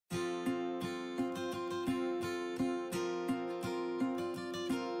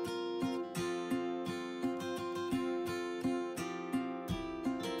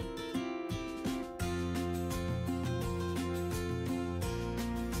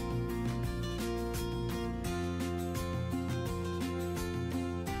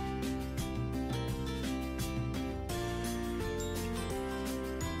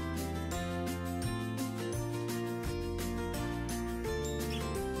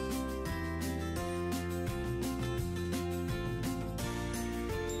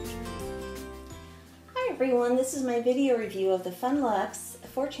everyone, this is my video review of the FunLux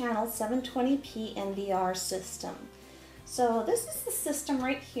 4-channel 720p NVR system. So this is the system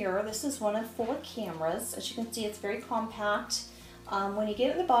right here. This is one of 4 cameras. As you can see, it's very compact. When you get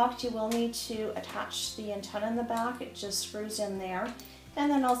it in the box, you will need to attach the antenna in the back. It just screws in there, and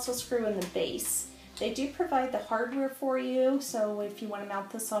then also screw in the base. They do provide the hardware for you, so if you want to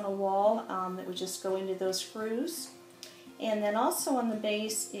mount this on a wall, it would just go into those screws. And then also on the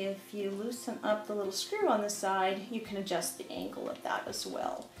base, if you loosen up the little screw on the side, you can adjust the angle of that as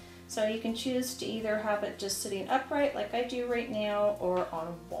well. So you can choose to either have it just sitting upright like I do right now, or on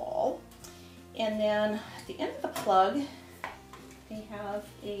a wall. And then at the end of the plug, they have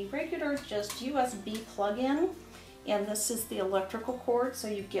a regular just USB plug-in, and this is the electrical cord, so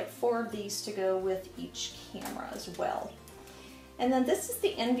you get 4 of these to go with each camera as well. And then this is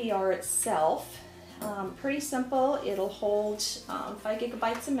the NVR itself. Pretty simple. It'll hold 5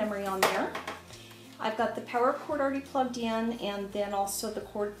 gigabytes of memory on there. I've got the power cord already plugged in, and then also the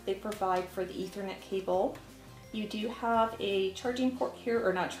cord they provide for the Ethernet cable. You do have a charging port here,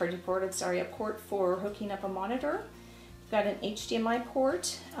 or not charging port, I'm sorry, a port for hooking up a monitor. You've got an HDMI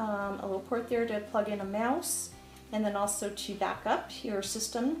port, a little port there to plug in a mouse, and then also to back up your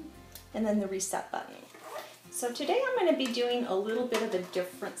system, and then the reset button. So today I'm going to be doing a little bit of a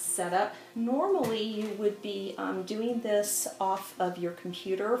different setup. Normally you would be doing this off of your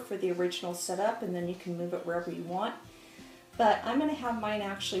computer for the original setup, and then you can move it wherever you want. But I'm going to have mine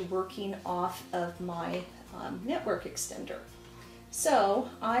actually working off of my network extender. So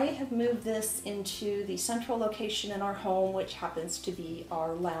I have moved this into the central location in our home, which happens to be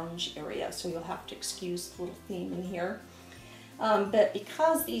our lounge area. So you'll have to excuse the little theme in here. But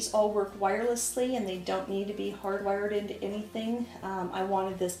because these all work wirelessly and they don't need to be hardwired into anything, I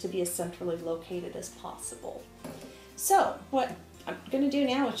wanted this to be as centrally located as possible. So what I'm going to do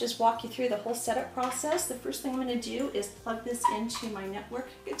now is just walk you through the whole setup process. The first thing I'm going to do is plug this into my network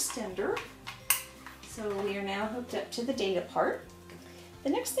extender. So we are now hooked up to the data part. The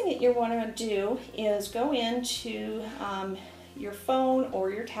next thing that you want to do is go into your phone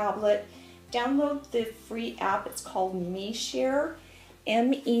or your tablet. Download the free app. It's called MeShare,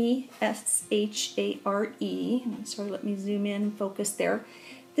 M-E-S-H-A-R-E. Sorry, let me zoom in and focus there.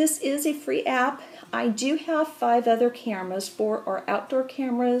 This is a free app. I do have 5 other cameras. 4 are outdoor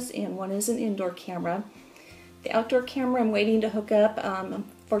cameras and 1 is an indoor camera. The outdoor camera I'm waiting to hook up.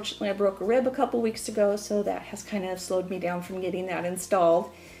 Unfortunately, I broke a rib a couple weeks ago, so that has kind of slowed me down from getting that installed.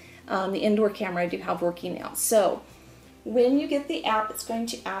 The indoor camera I do have working now. So when you get the app, it's going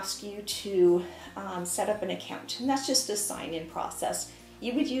to ask you to set up an account, and that's just a sign-in process.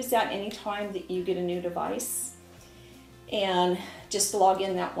 You would use that anytime that you get a new device, and just log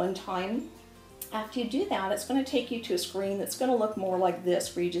in that one time. After you do that, it's going to take you to a screen that's going to look more like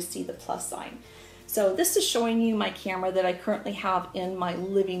this, where you just see the plus sign. So this is showing you my camera that I currently have in my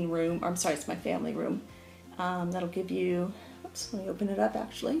living room. I'm sorry, it's my family room. That'll give you, oops, let me open it up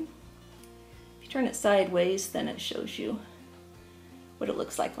actually. Turn it sideways, then it shows you what it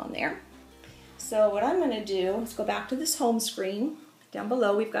looks like on there. So what I'm going to do is go back to this home screen. Down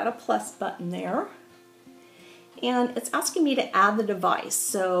below we've got a plus button there, and it's asking me to add the device.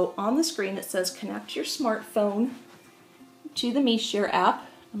 So on the screen it says connect your smartphone to the MeShare app.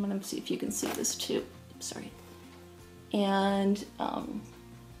 I'm going to see if you can see this too. Sorry. And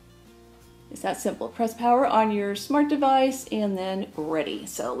it's that simple. Press power on your smart device and then ready.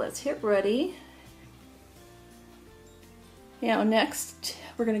 So let's hit ready. Now next,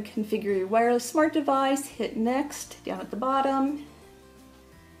 we're going to configure your wireless smart device. Hit next down at the bottom.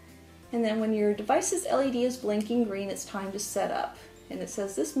 And then when your device's LED is blinking green, it's time to set up. And it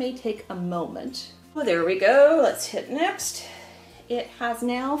says this may take a moment. Well, there we go. Let's hit next. It has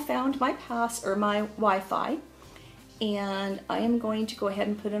now found my my Wi-Fi, and I am going to go ahead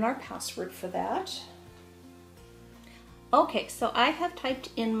and put in our password for that. Okay, so I have typed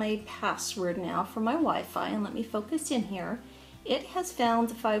in my password now for my Wi-Fi, and let me focus in here. It has found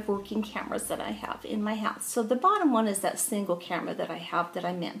the 5 working cameras that I have in my house. So the bottom one is that single camera that I have that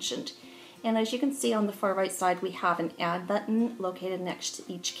I mentioned. And as you can see on the far right side, we have an add button located next to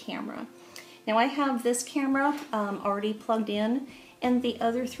each camera. Now I have this camera already plugged in, and the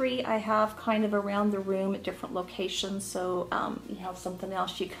other 3 I have kind of around the room at different locations, so you have something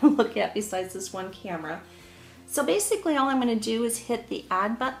else you can look at besides this one camera. So basically all I'm going to do is hit the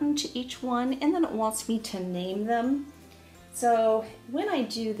add button to each one, and then it wants me to name them. So when I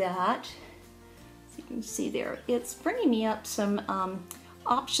do that, as you can see there, it's bringing me up some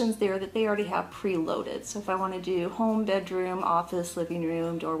options there that they already have preloaded. So if I want to do home, bedroom, office, living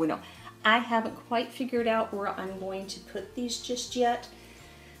room, door, window, I haven't quite figured out where I'm going to put these just yet.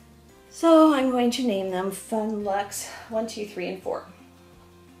 So I'm going to name them FunLux 1, 2, 3, and 4.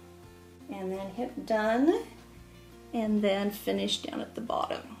 And then hit done, and then finish down at the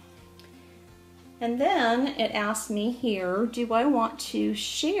bottom. And then it asks me here, do I want to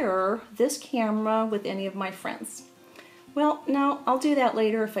share this camera with any of my friends? Well, no, I'll do that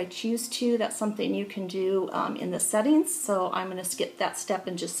later if I choose to. That's something you can do in the settings, so I'm going to skip that step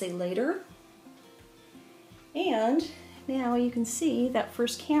and just say later. And now you can see that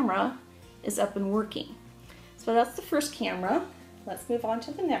first camera is up and working. So that's the first camera. Let's move on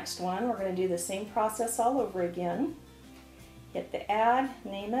to the next one. We're going to do the same process all over again. Hit the add,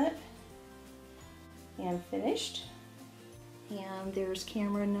 name it, and finished. And there's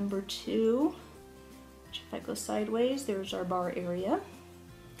camera number 2, which if I go sideways, there's our bar area.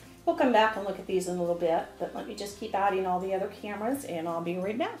 We'll come back and look at these in a little bit, but let me just keep adding all the other cameras and I'll be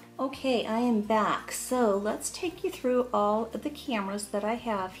right back. Okay, I am back. So let's take you through all of the cameras that I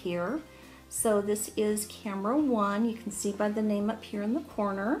have here. So this is camera 1. You can see by the name up here in the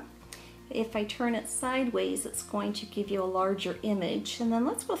corner. If I turn it sideways, it's going to give you a larger image. And then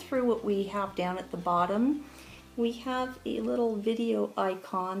let's go through what we have down at the bottom. We have a little video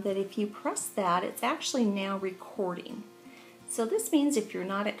icon that if you press that, it's actually now recording. So this means if you're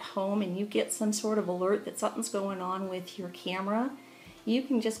not at home and you get some sort of alert that something's going on with your camera, you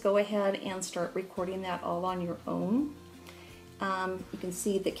can just go ahead and start recording that all on your own. You can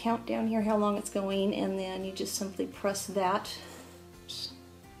see the count down here, how long it's going, and then you just simply press that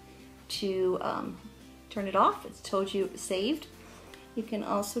to turn it off. It's told you it was saved. You can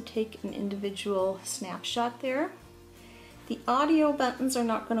also take an individual snapshot there. The audio buttons are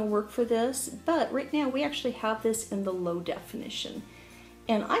not going to work for this, but right now we actually have this in the low definition.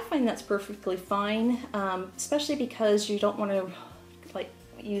 And I find that's perfectly fine, especially because you don't want to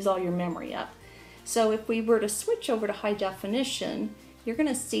use all your memory up. So if we were to switch over to high definition, you're going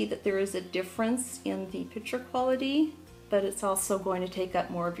to see that there is a difference in the picture quality, but it's also going to take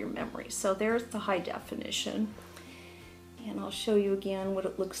up more of your memory. So there's the high definition. And I'll show you again what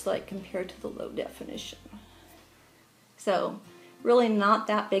it looks like compared to the low definition. So really not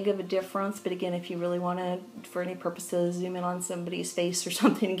that big of a difference, but again, if you really want to, for any purposes, zoom in on somebody's face or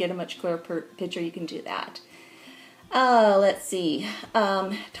something and get a much clearer picture, you can do that. Let's see,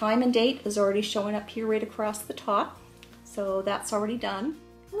 time and date is already showing up here right across the top, so that's already done.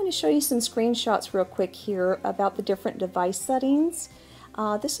 I'm going to show you some screenshots real quick here about the different device settings.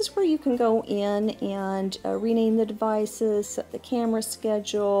 This is where you can go in and rename the devices, set the camera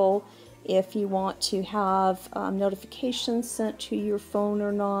schedule, if you want to have notifications sent to your phone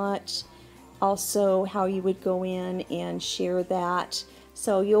or not, also how you would go in and share that.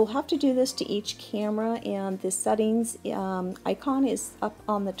 So you'll have to do this to each camera, and the settings icon is up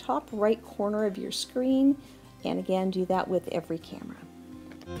on the top right corner of your screen, and again do that with every camera.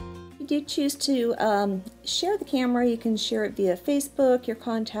 If you do choose to share the camera, you can share it via Facebook, your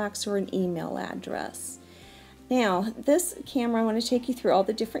contacts, or an email address. Now this camera, I want to take you through all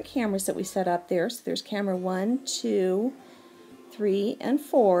the different cameras that we set up there. So there's camera 1, 2, 3, and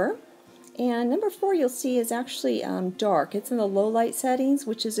 4. And number 4 you'll see is actually dark. It's in the low light settings,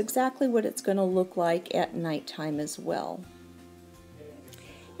 which is exactly what it's going to look like at nighttime as well.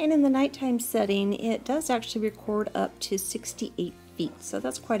 And in the nighttime setting, it does actually record up to 68 feet, so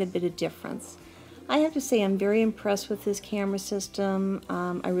that's quite a bit of difference. I have to say I'm very impressed with this camera system.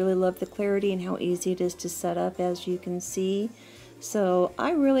 I really love the clarity and how easy it is to set up, as you can see. So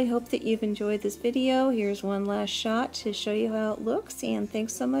I really hope that you've enjoyed this video. Here's one last shot to show you how it looks, and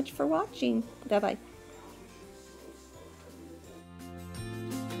thanks so much for watching. Bye-bye.